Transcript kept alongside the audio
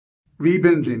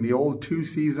Rebinging the old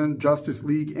 2-season Justice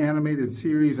League animated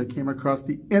series, I came across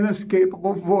the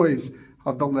inescapable voice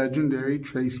of the legendary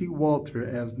Tracey Walter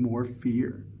as More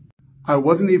Fear. I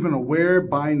wasn't even aware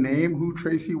by name who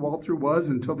Tracey Walter was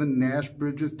until the Nash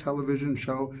Bridges television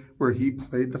show where he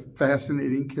played the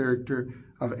fascinating character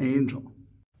of Angel.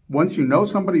 Once you know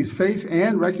somebody's face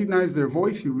and recognize their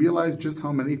voice, you realize just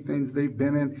how many things they've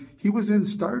been in. He was in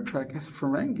Star Trek as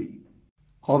Ferengi.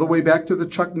 All the way back to the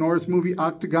Chuck Norris movie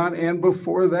Octagon, and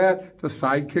before that, the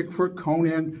sidekick for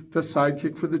Conan, the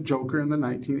sidekick for the Joker in the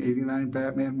 1989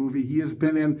 Batman movie. He has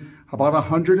been in about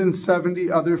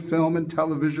 170 other film and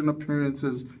television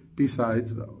appearances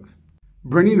besides those.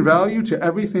 Bringing value to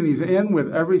everything he's in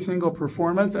with every single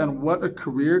performance, and what a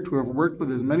career to have worked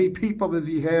with as many people as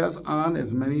he has on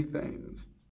as many things.